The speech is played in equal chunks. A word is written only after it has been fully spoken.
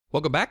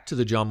Welcome back to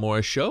the John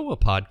Morris Show, a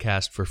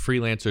podcast for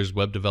freelancers,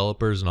 web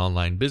developers, and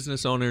online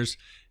business owners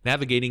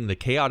navigating the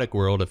chaotic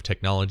world of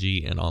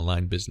technology and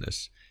online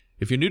business.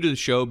 If you're new to the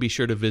show, be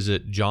sure to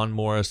visit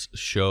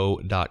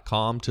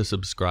johnmorrisshow.com to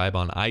subscribe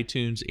on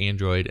iTunes,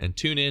 Android, and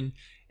TuneIn,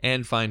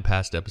 and find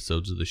past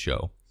episodes of the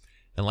show.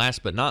 And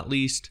last but not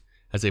least,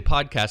 as a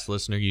podcast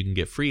listener, you can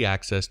get free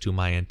access to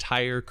my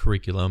entire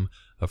curriculum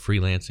of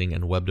freelancing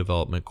and web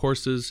development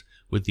courses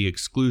with the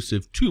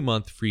exclusive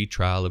 2-month free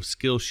trial of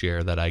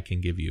Skillshare that I can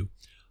give you.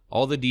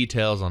 All the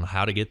details on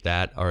how to get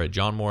that are at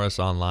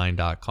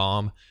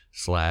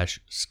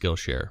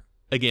johnmorrisonline.com/Skillshare.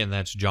 Again,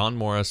 that's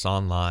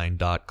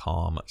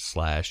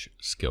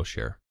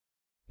johnmorrisonline.com/Skillshare.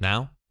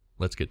 Now,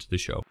 let's get to the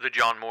show. The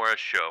John Morris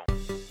Show.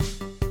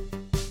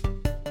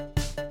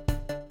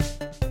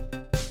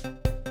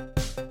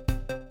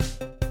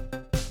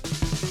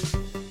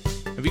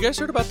 Have you guys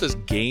heard about this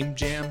game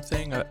jam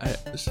thing?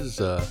 This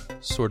is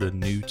sort of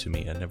new to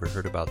me. I never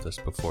heard about this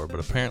before, but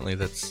apparently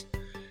that's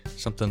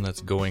something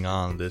that's going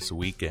on this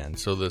weekend.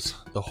 So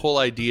the whole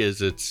idea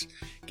is it's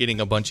getting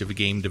a bunch of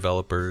game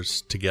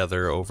developers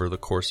together over the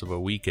course of a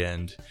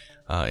weekend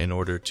in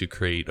order to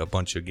create a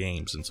bunch of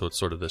games. And so it's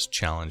sort of this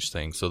challenge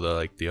thing. So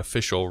the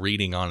official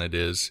reading on it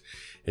is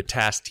it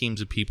tasks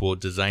teams of people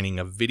designing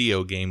a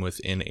video game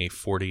within a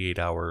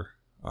 48-hour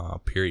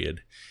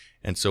period.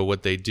 And so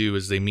what they do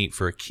is they meet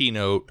for a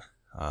keynote,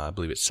 I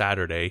believe it's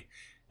Saturday,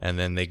 and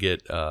then they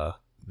get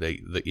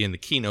in the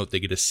keynote they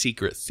get a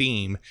secret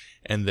theme,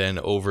 and then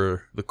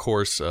over the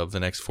course of the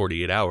next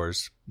 48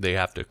 hours they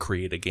have to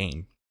create a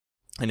game.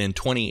 And in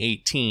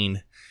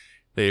 2018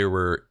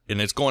 and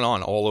it's going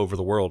on all over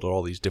the world at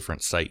all these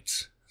different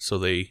sites. So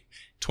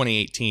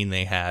 2018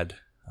 they had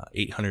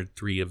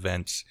 803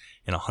 events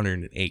in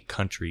 108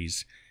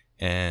 countries.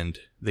 And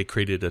they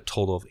created a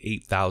total of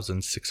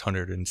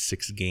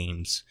 8,606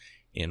 games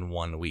in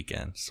one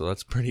weekend. So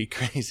that's pretty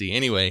crazy.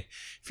 Anyway,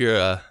 if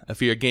you're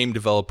a game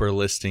developer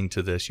listening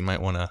to this, you might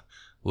want to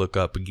look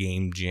up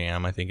Game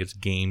Jam. I think it's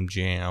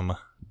gamejam.com.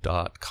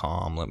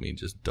 Let me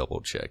just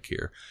double check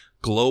here.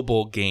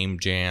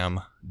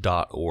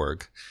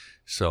 globalgamejam.org.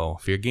 So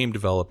if you're a game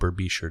developer,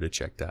 be sure to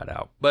check that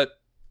out. But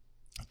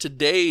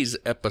today's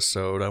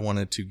episode, I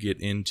wanted to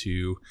get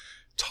into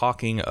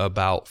talking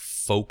about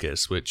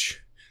focus,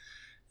 which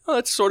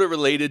that's sort of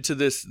related to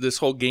this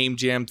whole game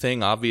jam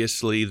thing.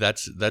 Obviously,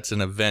 that's an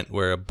event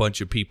where a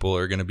bunch of people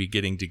are going to be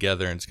getting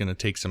together and it's going to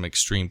take some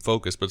extreme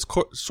focus. But it's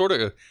sort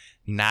of a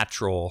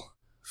natural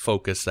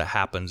focus that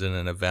happens in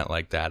an event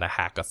like that, a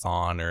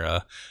hackathon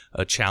or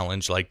a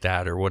challenge like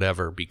that or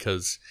whatever,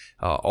 because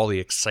all the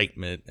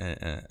excitement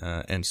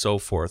and so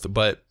forth.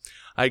 But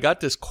I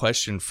got this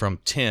question from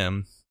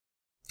Tim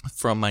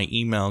from my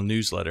email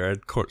newsletter.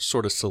 I'd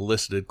sort of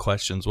solicited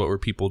questions. What were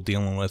people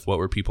dealing with? What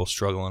were people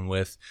struggling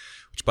with?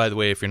 Which, by the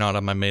way, if you're not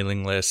on my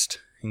mailing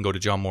list, you can go to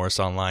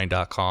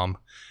johnmorrisonline.com.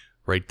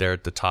 Right there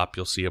at the top,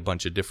 you'll see a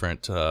bunch of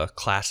different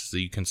classes that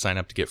you can sign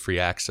up to get free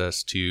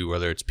access to,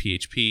 whether it's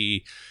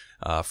PHP,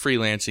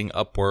 freelancing,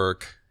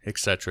 Upwork,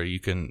 etc. You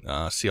can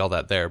see all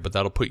that there, but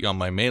that'll put you on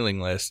my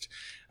mailing list.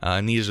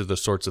 And these are the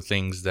sorts of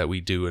things that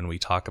we do and we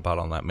talk about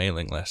on that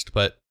mailing list.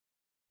 But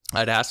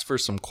I'd ask for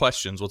some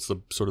questions. What's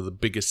the sort of the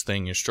biggest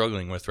thing you're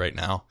struggling with right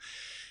now?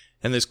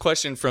 And this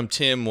question from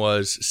Tim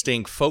was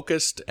staying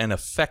focused and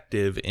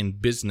effective in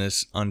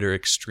business under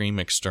extreme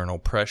external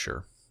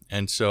pressure.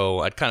 And so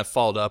I'd kind of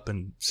followed up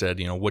and said,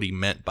 what he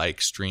meant by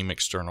extreme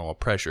external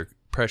pressure.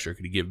 Could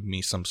he give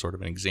me some sort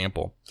of an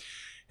example?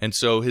 And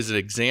so his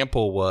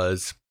example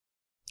was,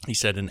 he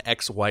said, an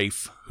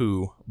ex-wife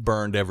who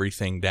burned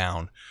everything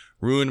down,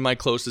 ruined my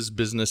closest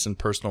business and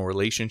personal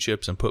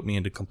relationships, and put me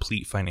into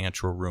complete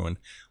financial ruin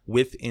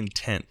with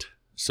intent.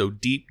 So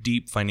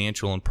deep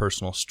financial and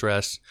personal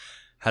stress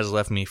has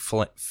left me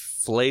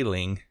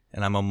flailing,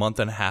 and I'm a month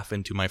and a half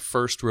into my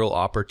first real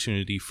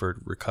opportunity for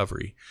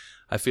recovery.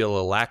 I feel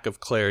a lack of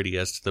clarity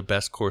as to the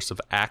best course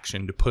of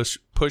action to push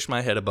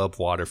my head above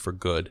water for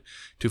good,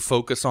 to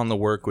focus on the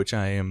work which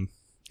I am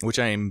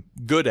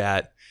good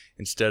at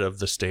instead of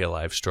the stay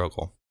alive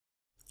struggle.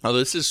 Now,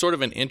 this is sort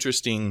of an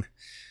interesting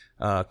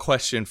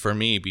question for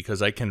me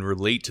because I can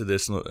relate to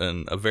this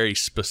in a very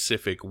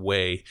specific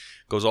way. It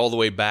goes all the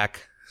way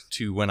back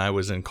to when I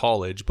was in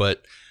college,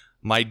 but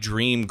my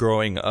dream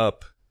growing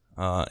up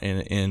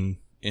in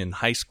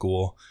high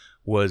school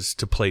was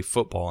to play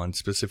football, and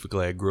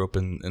specifically I grew up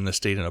in the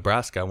state of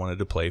Nebraska. I wanted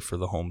to play for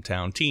the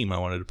hometown team. I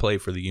wanted to play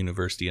for the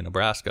University of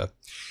Nebraska.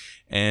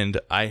 And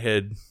I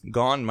had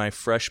gone my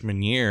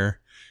freshman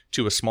year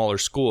to a smaller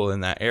school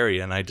in that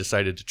area, and I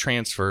decided to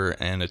transfer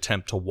and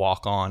attempt to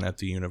walk on at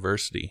the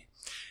university.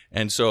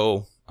 And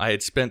so I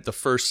had spent the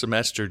first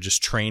semester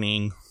just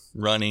training,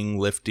 running,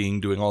 lifting,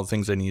 doing all the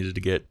things I needed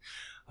to get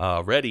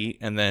ready,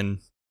 and then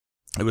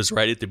it was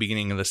right at the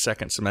beginning of the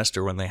second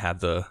semester when they had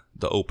the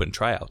open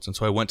tryouts. And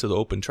so I went to the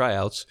open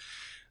tryouts,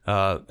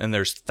 and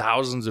there's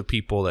thousands of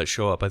people that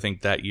show up. I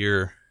think that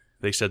year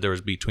they said there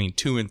was between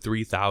 2,000 and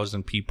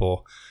 3,000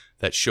 people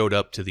that showed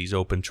up to these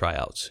open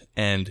tryouts.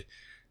 And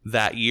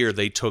that year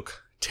they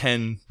took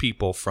 10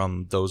 people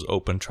from those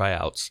open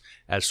tryouts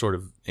as sort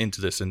of into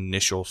this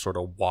initial sort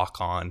of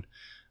walk-on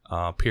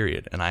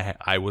period. And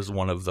I was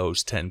one of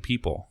those 10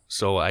 people.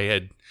 So I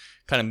had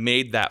kind of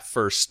made that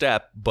first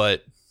step,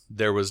 but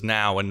there was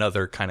now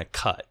another kind of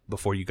cut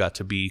before you got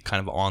to be kind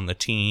of on the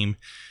team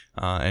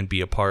and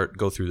be a part,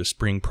 go through the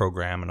spring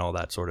program and all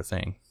that sort of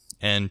thing.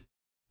 And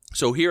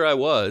so here I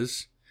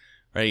was,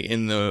 right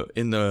in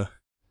the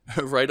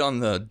right on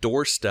the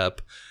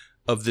doorstep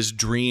of this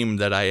dream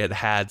that I had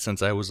had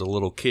since I was a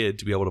little kid,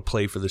 to be able to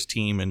play for this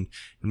team and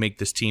make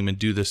this team and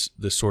do this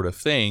sort of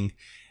thing.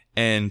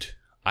 And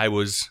I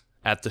was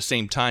at the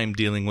same time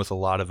dealing with a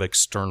lot of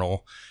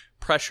external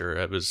pressure.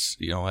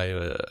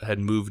 I had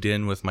moved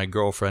in with my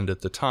girlfriend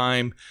at the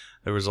time.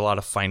 There was a lot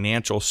of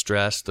financial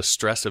stress, the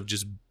stress of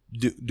just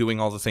doing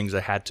all the things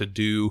I had to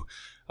do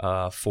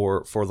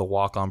for the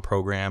walk-on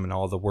program and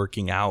all the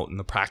working out and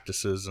the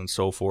practices and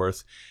so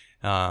forth.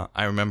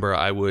 I remember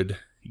I would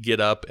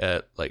get up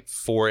at like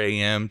 4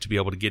 a.m. to be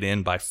able to get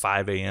in by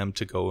 5 a.m.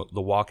 to go.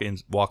 The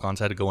walk-ons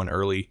had to go in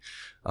early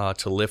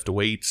to lift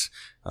weights,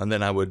 and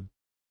then I would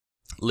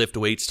lift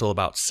weights till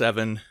about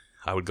 7.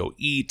 I would go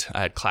eat.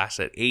 I had class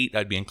at 8.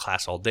 I'd be in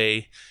class all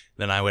day.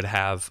 Then I would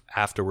have,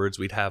 afterwards,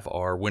 we'd have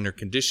our winter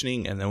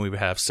conditioning, and then we would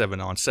have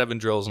 7-on-7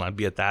 drills, and I'd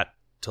be at that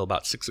till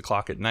about 6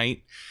 o'clock at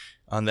night.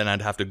 And then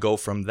I'd have to go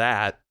from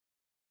that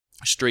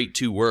straight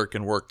to work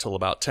and work till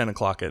about 10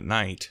 o'clock at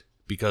night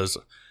because,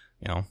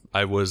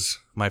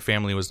 my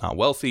family was not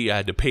wealthy. I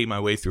had to pay my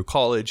way through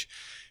college.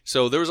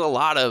 So there was a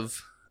lot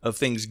of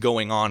things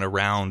going on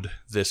around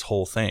this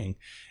whole thing.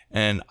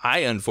 And I,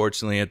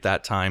 unfortunately, at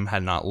that time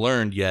had not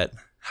learned yet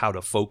how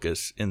to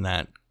focus in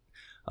that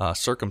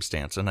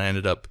circumstance. And I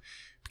ended up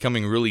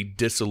becoming really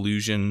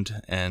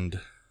disillusioned and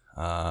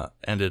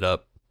ended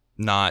up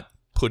not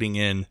putting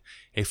in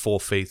a full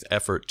faith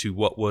effort to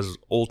what was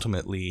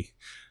ultimately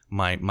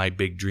my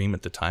big dream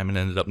at the time, and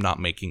ended up not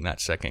making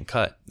that second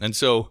cut. And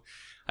so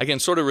I can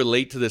sort of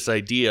relate to this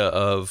idea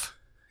of,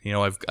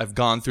 I've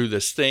gone through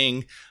this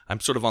thing.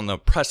 I'm sort of on the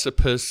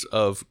precipice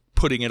of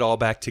putting it all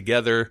back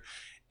together.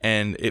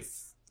 And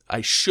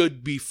I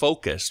should be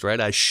focused,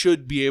 right? I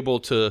should be able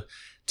to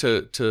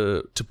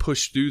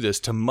push through this,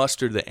 to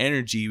muster the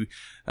energy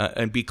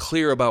and be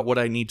clear about what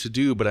I need to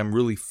do. But I'm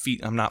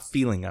not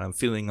feeling it. I'm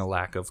feeling a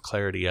lack of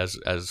clarity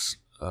as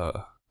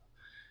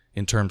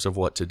in terms of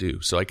what to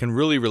do. So I can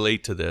really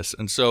relate to this.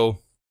 And so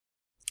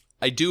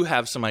I do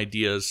have some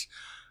ideas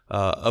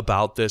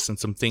about this and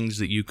some things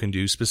that you can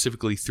do,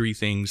 specifically 3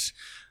 things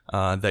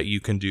that you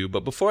can do.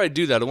 But before I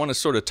do that, I want to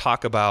sort of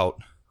talk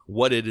about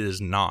what it is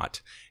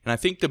not. And I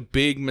think the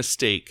big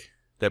mistake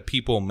that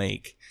people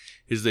make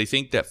is they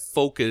think that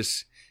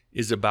focus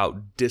is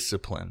about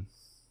discipline.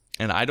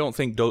 And I don't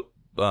think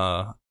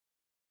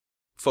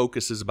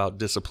focus is about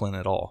discipline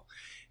at all.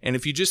 And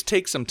if you just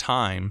take some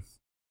time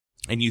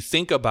and you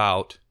think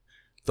about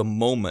the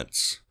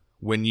moments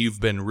when you've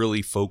been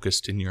really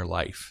focused in your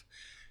life,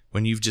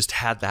 when you've just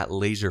had that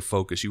laser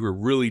focus, you were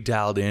really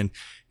dialed in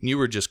and you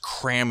were just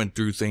cramming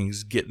through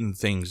things, getting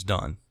things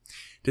done.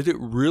 Did it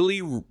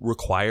really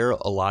require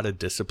a lot of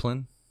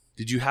discipline?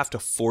 Did you have to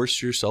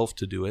force yourself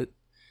to do it?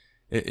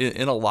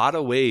 In a lot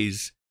of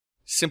ways,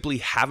 simply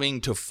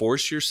having to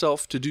force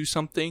yourself to do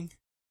something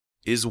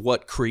is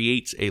what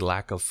creates a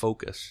lack of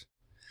focus.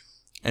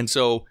 And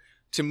so,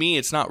 to me,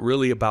 it's not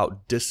really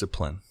about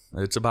discipline.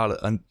 It's about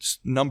a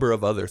number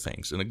of other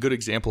things. And a good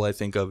example I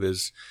think of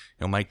is,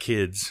 my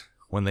kids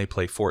when they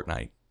play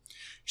Fortnite.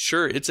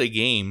 Sure, it's a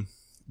game,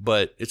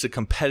 but it's a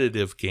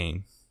competitive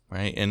game,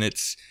 right? And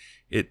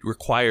it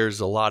requires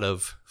a lot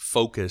of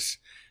focus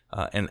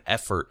and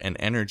effort and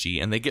energy,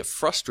 and they get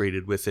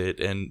frustrated with it.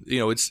 And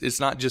it's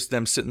not just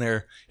them sitting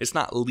there. It's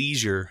not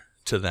leisure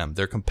to them.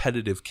 They're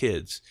competitive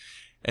kids,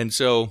 and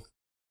so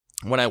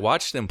when I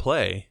watch them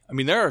play,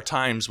 there are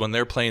times when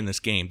they're playing this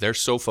game, they're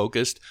so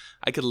focused,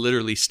 I could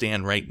literally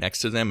stand right next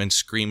to them and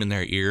scream in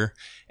their ear,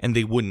 and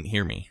they wouldn't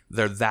hear me.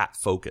 They're that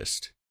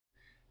focused.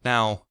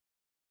 Now,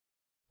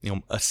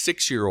 a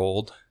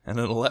 6-year-old and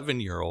an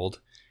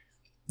 11-year-old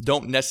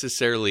don't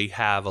necessarily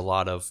have a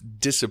lot of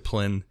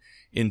discipline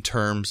in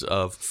terms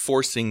of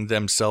forcing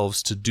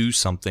themselves to do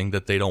something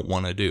that they don't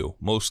want to do.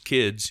 Most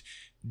kids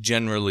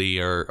generally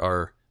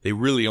they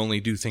really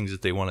only do things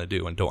that they want to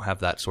do and don't have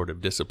that sort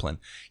of discipline.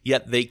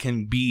 Yet they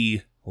can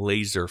be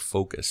laser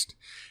focused.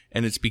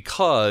 And it's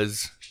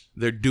because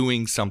they're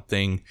doing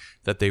something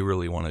that they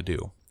really want to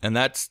do. And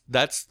that's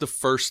the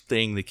first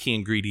thing, the key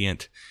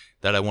ingredient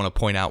that I want to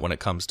point out when it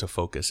comes to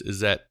focus, is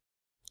that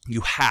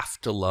you have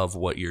to love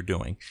what you're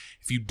doing.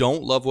 If you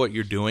don't love what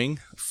you're doing,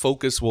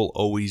 focus will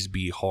always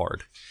be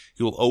hard.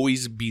 You'll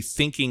always be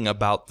thinking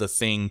about the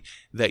thing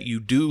that you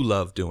do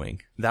love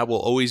doing. That will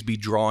always be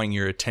drawing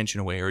your attention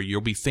away, or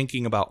you'll be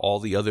thinking about all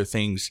the other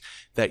things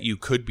that you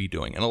could be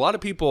doing. And a lot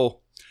of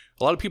people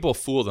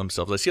fool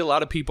themselves. I see a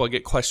lot of people, I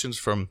get questions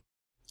from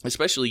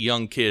especially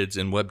young kids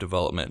in web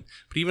development,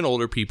 but even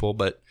older people,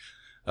 but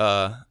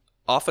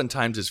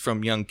oftentimes it's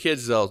from young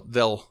kids.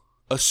 They'll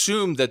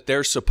assume that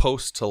they're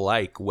supposed to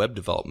like web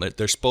development.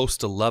 They're supposed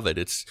to love it.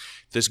 It's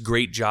this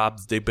great job.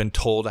 They've been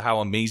told how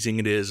amazing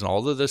it is and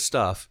all of this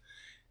stuff.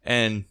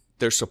 And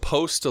they're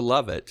supposed to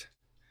love it.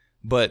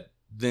 But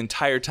the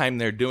entire time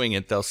they're doing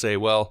it, they'll say,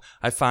 well,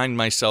 I find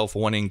myself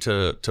wanting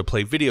to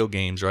play video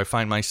games, or I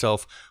find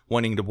myself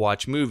wanting to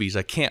watch movies.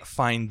 I can't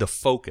find the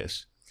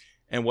focus.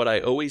 And what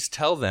I always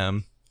tell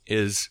them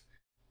is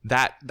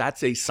that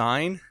that's a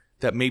sign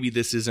that maybe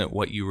this isn't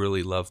what you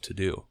really love to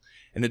do.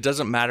 And it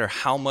doesn't matter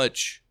how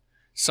much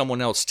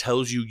someone else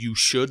tells you you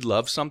should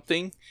love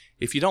something.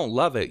 If you don't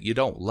love it, you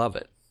don't love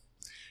it.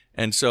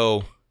 And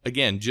so,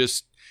 again,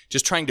 just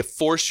trying to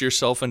force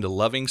yourself into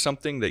loving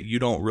something that you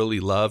don't really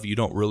love, you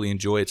don't really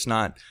enjoy, it's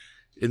not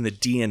in the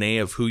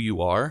DNA of who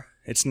you are,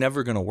 it's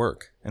never going to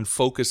work. And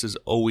focus is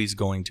always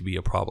going to be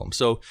a problem.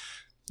 So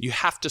you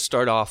have to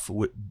start off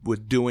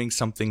with doing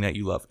something that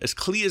you love. As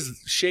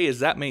cliche as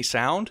that may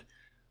sound,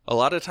 a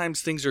lot of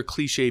times things are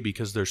cliche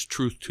because there's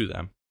truth to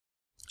them.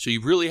 So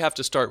you really have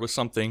to start with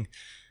something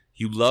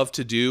you love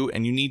to do,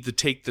 and you need to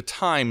take the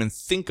time and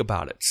think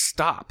about it.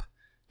 Stop.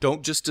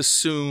 Don't just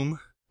assume.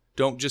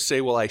 Don't just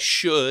say, well, I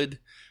should,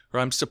 or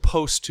I'm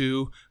supposed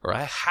to, or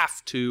I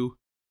have to.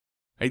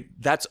 Right?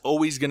 That's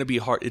always going to be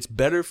hard. It's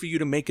better for you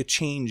to make a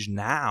change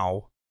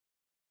now,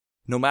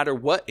 no matter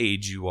what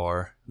age you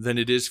are, than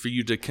it is for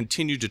you to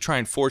continue to try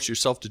and force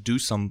yourself to do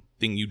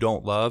something you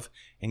don't love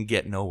and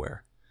get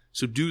nowhere.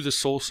 So do the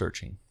soul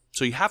searching.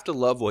 So you have to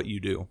love what you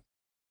do.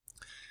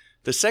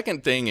 The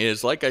second thing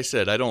is, like I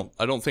said, I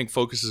don't think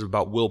focus is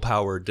about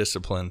willpower or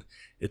discipline.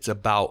 It's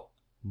about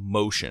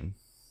motion.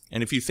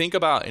 And if you think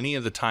about any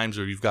of the times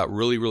where you've got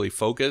really, really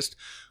focused,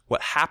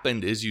 what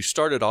happened is you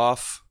started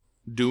off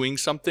doing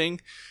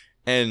something,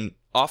 and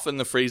often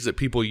the phrase that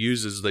people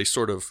use is they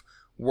sort of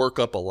work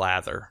up a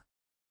lather,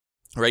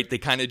 right? They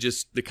kind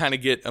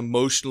of get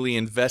emotionally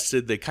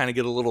invested. They kind of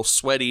get a little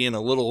sweaty and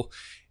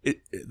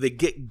they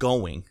get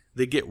going,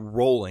 they get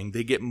rolling,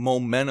 they get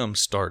momentum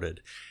started.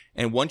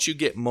 And once you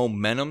get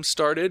momentum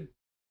started,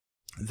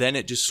 then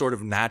it just sort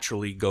of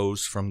naturally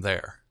goes from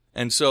there.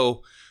 And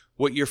so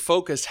what your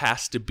focus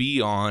has to be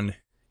on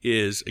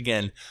is,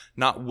 again,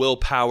 not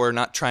willpower,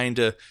 not trying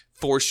to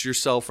force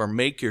yourself or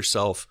make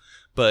yourself,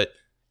 but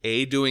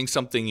A, doing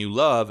something you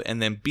love,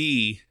 and then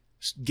B,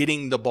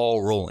 getting the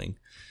ball rolling.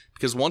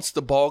 Because once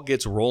the ball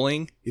gets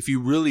rolling, if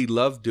you really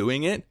love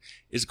doing it,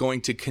 it's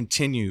going to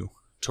continue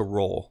to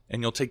roll,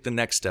 and you'll take the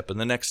next step and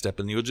the next step,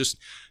 and you'll just,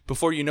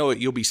 before you know it,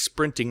 you'll be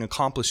sprinting,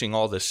 accomplishing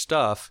all this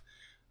stuff,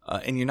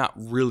 and you're not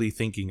really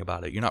thinking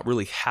about it. You're not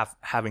really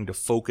having to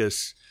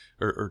focus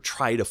or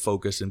try to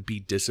focus and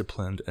be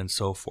disciplined and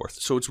so forth.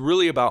 So it's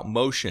really about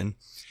motion.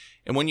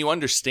 And when you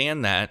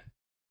understand that,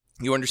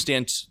 you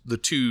understand the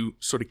two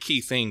sort of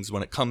key things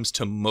when it comes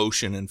to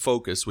motion and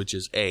focus, which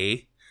is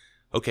A,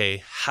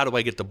 okay, how do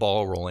I get the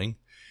ball rolling?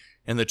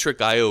 And the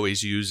trick I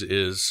always use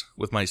is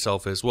with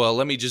myself is, well,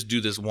 let me just do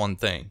this one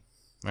thing,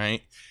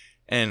 right?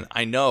 And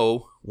I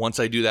know once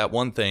I do that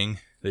one thing,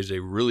 there's a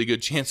really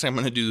good chance I'm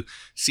going to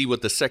see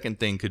what the second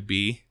thing could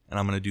be, and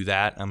I'm going to do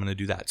that, I'm going to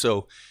do that.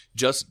 So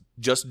just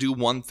do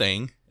one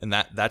thing, and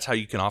that's how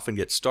you can often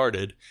get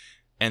started.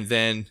 And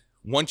then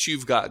once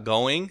you've got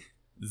going,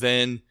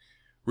 then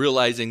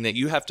realizing that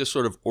you have to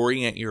sort of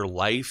orient your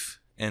life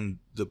and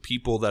the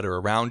people that are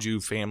around you,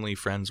 family,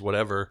 friends,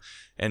 whatever,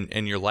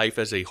 and your life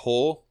as a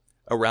whole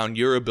around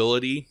your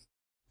ability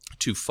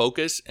to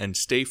focus and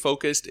stay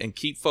focused and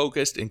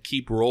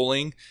keep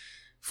rolling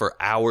for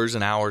hours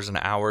and hours and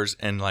hours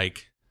and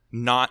like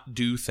not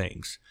do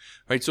things,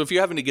 right? So if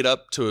you're having to get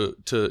up to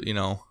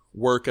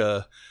work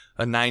a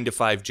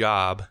 9-to-5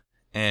 job,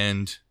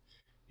 and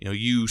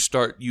you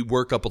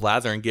work up a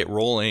lather and get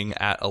rolling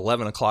at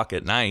 11 o'clock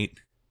at night,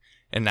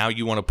 and now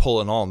you want to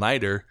pull an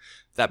all-nighter,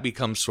 that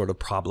becomes sort of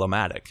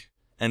problematic.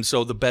 And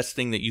so the best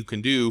thing that you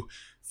can do,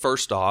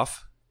 first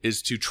off,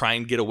 is to try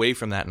and get away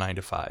from that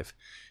 9-to-5.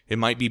 It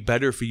might be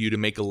better for you to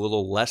make a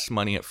little less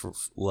money at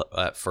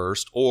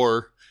first,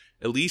 or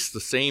at least the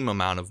same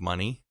amount of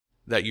money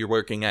that you're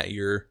working at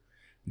your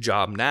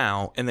job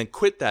now, and then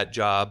quit that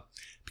job,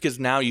 because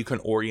now you can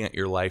orient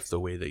your life the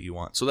way that you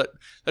want. So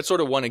that's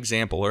sort of one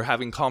example. Or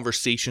having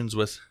conversations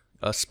with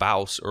a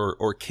spouse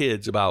or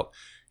kids about,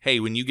 hey,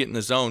 when you get in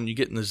the zone, you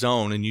get in the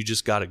zone and you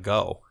just got to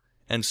go.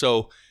 And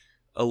so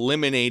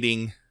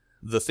eliminating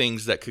the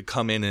things that could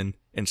come in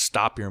and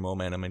stop your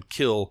momentum and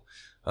kill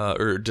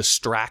or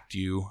distract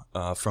you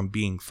from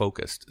being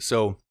focused.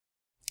 So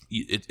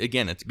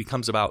it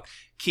becomes about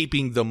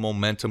keeping the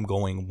momentum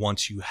going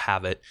once you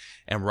have it,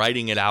 and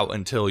writing it out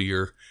until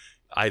you're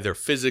either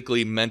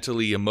physically,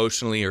 mentally,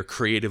 emotionally, or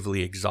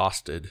creatively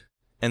exhausted.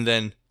 And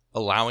then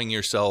allowing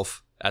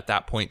yourself at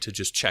that point to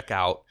just check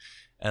out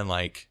and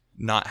like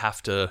not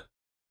have to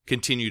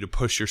continue to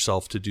push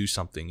yourself to do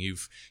something.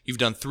 You've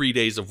done 3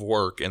 days of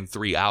work in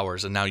 3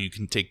 hours, and now you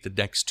can take the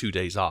next 2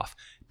 days off.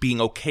 Being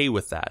okay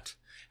with that.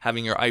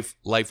 Having your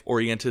life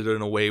oriented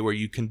in a way where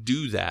you can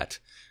do that.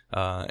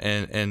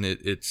 And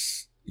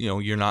it's,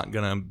 you're not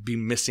going to be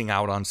missing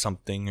out on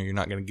something, or you're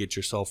not going to get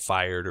yourself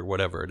fired or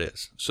whatever it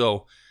is.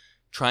 So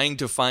trying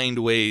to find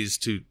ways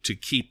to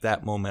keep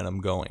that momentum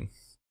going.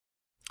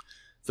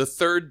 The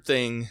third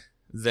thing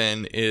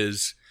then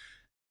is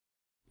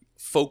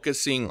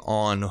focusing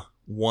on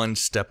one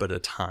step at a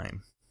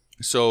time.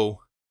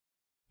 So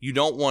you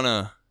don't want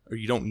to, or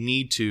you don't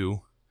need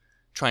to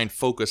try and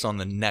focus on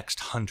the next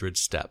 100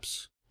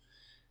 steps.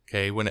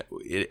 Okay,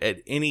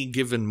 at any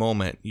given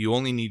moment, you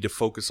only need to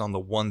focus on the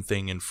one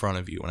thing in front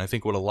of you. And I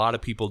think what a lot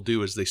of people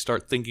do is they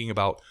start thinking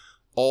about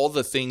all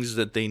the things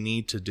that they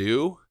need to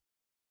do,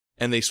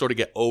 and they sort of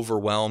get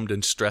overwhelmed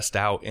and stressed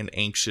out and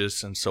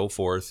anxious and so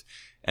forth.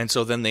 And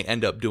so then they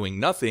end up doing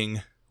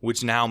nothing,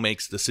 which now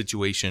makes the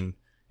situation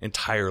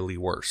entirely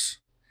worse.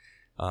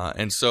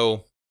 And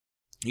so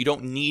you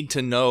don't need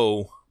to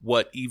know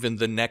what even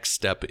the next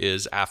step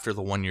is after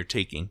the one you're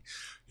taking.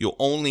 You'll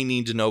only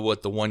need to know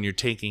what the one you're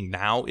taking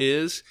now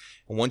is.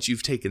 And once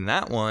you've taken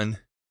that one,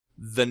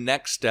 the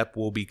next step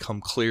will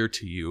become clear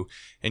to you,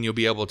 and you'll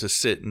be able to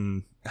sit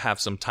and have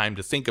some time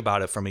to think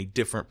about it from a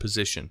different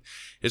position.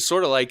 It's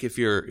sort of like if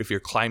you're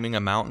climbing a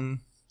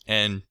mountain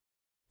and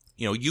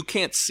you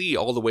can't see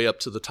all the way up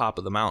to the top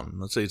of the mountain.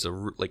 Let's say it's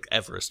like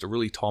Everest, a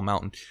really tall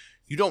mountain.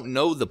 You don't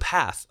know the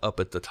path up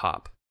at the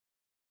top.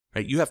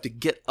 Right? You have to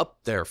get up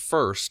there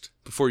first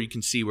before you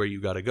can see where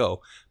you got to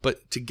go.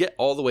 But to get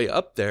all the way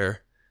up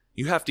there,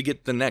 you have to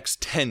get the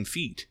next 10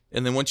 feet.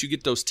 And then once you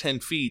get those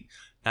 10 feet,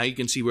 now you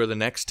can see where the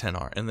next 10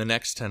 are and the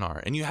next 10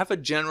 are. And you have a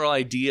general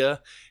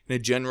idea and a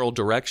general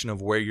direction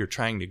of where you're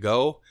trying to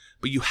go.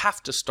 But you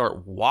have to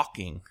start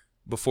walking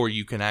before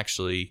you can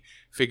actually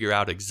figure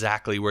out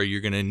exactly where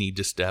you're going to need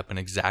to step and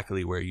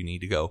exactly where you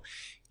need to go.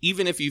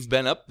 Even if you've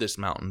been up this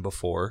mountain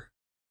before,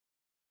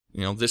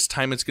 this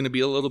time it's going to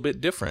be a little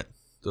bit different.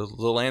 The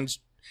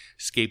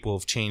landscape will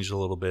have changed a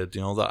little bit.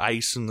 The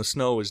ice and the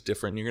snow is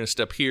different. You're going to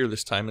step here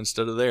this time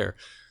instead of there.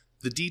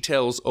 The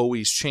details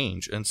always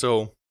change. And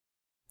so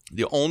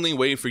the only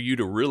way for you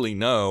to really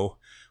know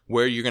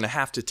where you're going to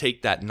have to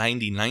take that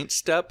 99th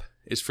step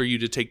is for you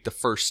to take the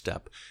first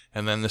step,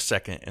 and then the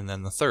second, and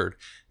then the third.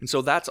 And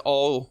so that's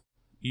all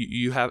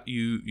you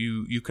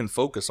can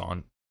focus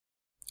on,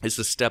 is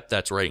the step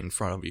that's right in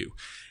front of you.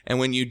 And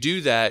when you do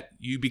that,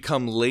 you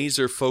become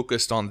laser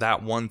focused on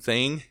that one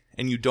thing,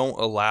 and you don't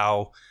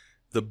allow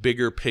the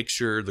bigger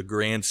picture, the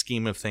grand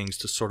scheme of things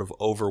to sort of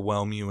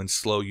overwhelm you and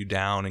slow you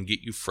down and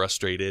get you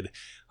frustrated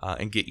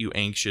and get you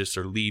anxious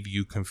or leave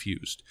you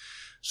confused.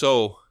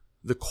 So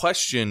the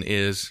question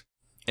is,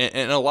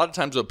 and a lot of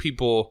times what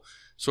people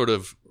sort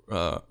of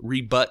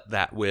rebut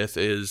that with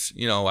is,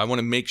 I want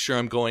to make sure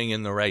I'm going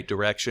in the right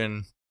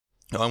direction.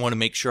 I want to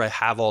make sure I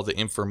have all the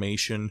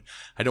information.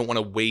 I don't want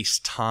to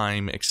waste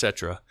time,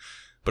 etc.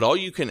 But all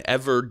you can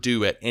ever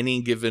do at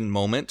any given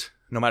moment,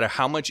 no matter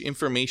how much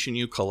information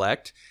you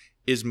collect,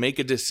 is make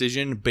a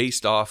decision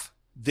based off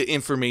the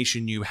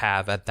information you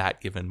have at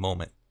that given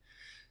moment.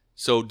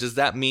 So does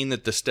that mean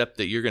that the step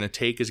that you're going to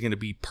take is going to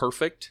be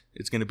perfect?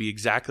 It's going to be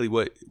exactly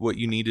what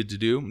you needed to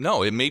do?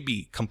 No, it may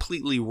be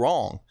completely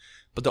wrong,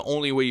 but the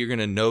only way you're going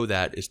to know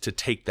that is to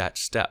take that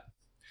step.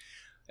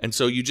 And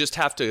so you just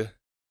have to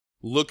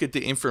look at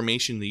the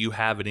information that you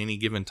have at any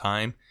given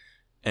time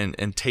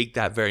and take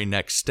that very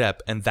next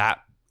step. And that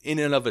in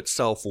and of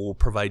itself will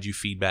provide you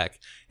feedback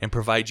and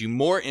provide you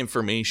more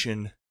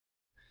information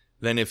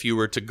than if you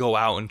were to go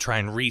out and try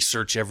and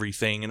research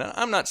everything. And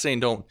I'm not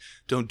saying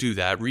don't do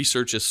that.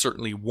 Research is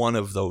certainly one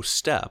of those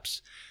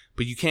steps,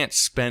 but you can't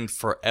spend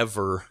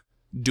forever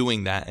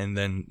doing that and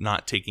then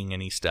not taking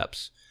any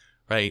steps,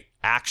 right?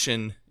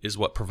 Action is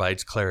what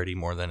provides clarity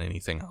more than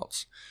anything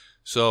else.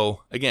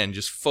 So again,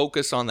 just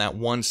focus on that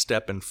one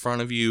step in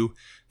front of you.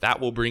 That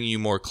will bring you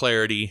more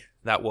clarity.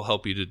 That will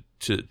help you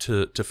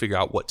to figure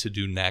out what to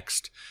do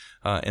next.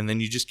 And then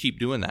you just keep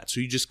doing that. So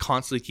you just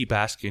constantly keep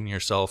asking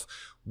yourself,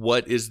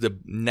 what is the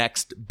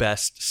next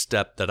best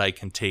step that I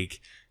can take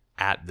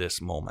at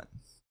this moment?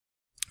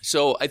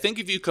 So I think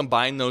if you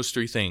combine those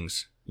three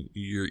things,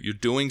 you're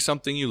doing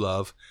something you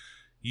love,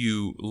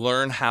 you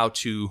learn how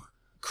to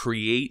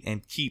create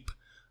and keep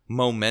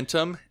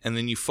momentum, and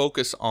then you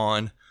focus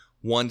on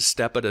one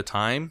step at a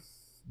time,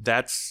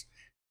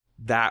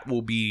 that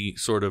will be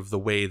sort of the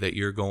way that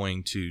you're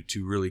going to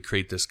really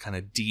create this kind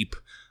of deep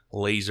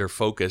laser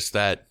focus.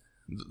 That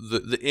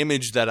the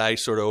image that I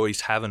sort of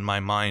always have in my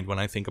mind when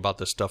I think about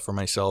this stuff for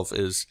myself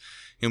is,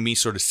 me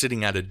sort of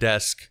sitting at a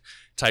desk,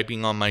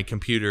 typing on my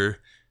computer,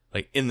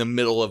 like in the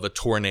middle of a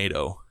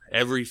tornado.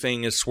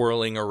 Everything is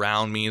swirling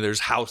around me.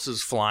 There's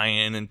houses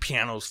flying and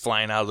pianos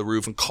flying out of the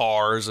roof and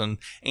cars and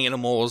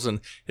animals,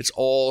 and it's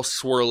all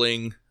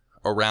swirling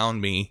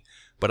around me,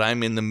 but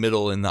I'm in the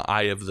middle, in the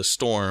eye of the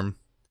storm.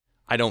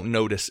 I don't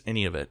notice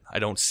any of it. I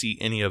don't see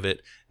any of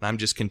it. And I'm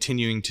just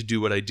continuing to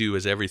do what I do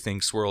as everything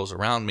swirls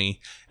around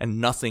me,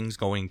 and nothing's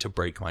going to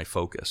break my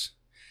focus.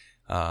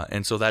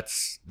 And so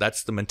that's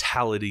the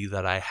mentality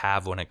that I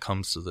have when it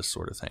comes to this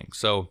sort of thing.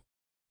 So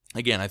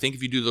again, I think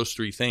if you do those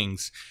three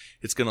things,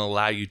 it's going to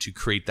allow you to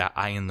create that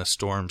eye in the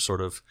storm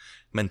sort of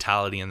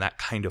mentality and that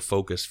kind of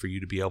focus for you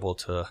to be able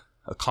to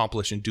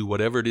accomplish and do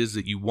whatever it is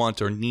that you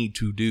want or need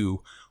to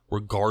do,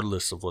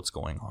 regardless of what's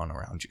going on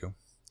around you.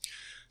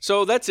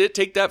 So that's it.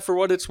 Take that for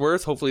what it's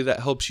worth. Hopefully that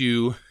helps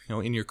you,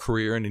 in your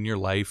career and in your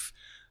life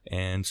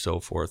and so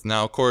forth.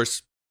 Now, of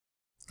course,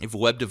 if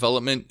web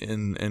development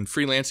and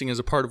freelancing is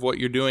a part of what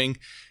you're doing,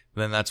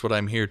 then that's what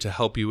I'm here to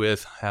help you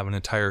with. I have an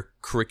entire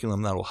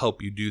curriculum that will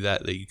help you do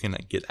that you can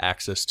get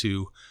access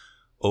to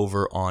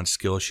over on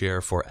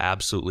Skillshare for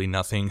absolutely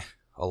nothing.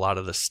 A lot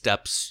of the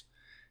steps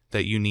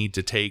that you need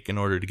to take in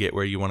order to get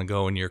where you want to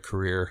go in your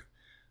career,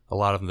 a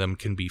lot of them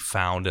can be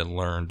found and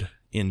learned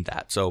in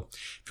that. So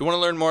if you want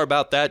to learn more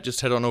about that,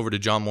 just head on over to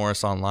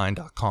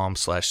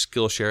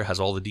johnmorrisonline.com/Skillshare. It has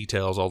all the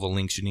details, all the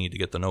links you need to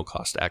get the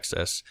no-cost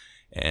access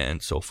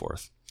and so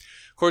forth.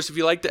 Of course, if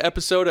you liked the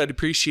episode, I'd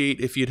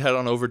appreciate if you'd head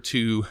on over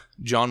to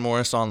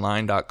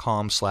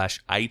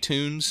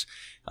johnmorrisonline.com/iTunes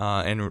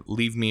and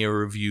leave me a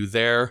review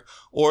there.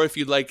 Or if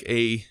you'd like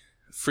a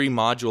free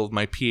module of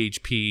my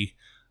PHP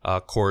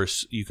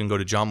course, you can go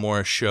to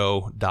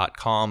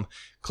johnmorrisshow.com,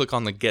 click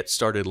on the Get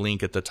Started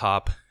link at the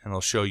top, and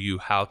it'll show you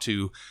how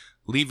to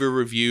leave a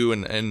review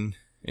and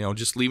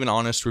just leave an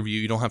honest review.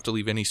 You don't have to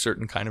leave any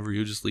certain kind of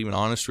review, just leave an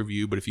honest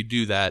review. But if you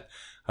do that,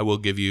 I will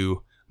give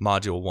you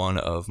Module 1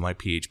 of my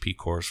PHP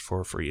course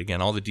for free.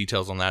 Again, all the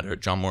details on that are at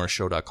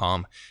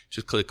johnmorrisshow.com.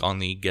 Just click on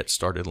the Get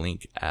Started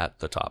link at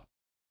the top.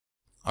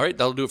 All right,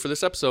 that'll do it for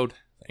this episode.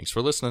 Thanks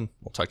for listening.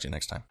 We'll talk to you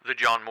next time. The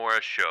John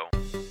Morris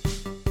Show.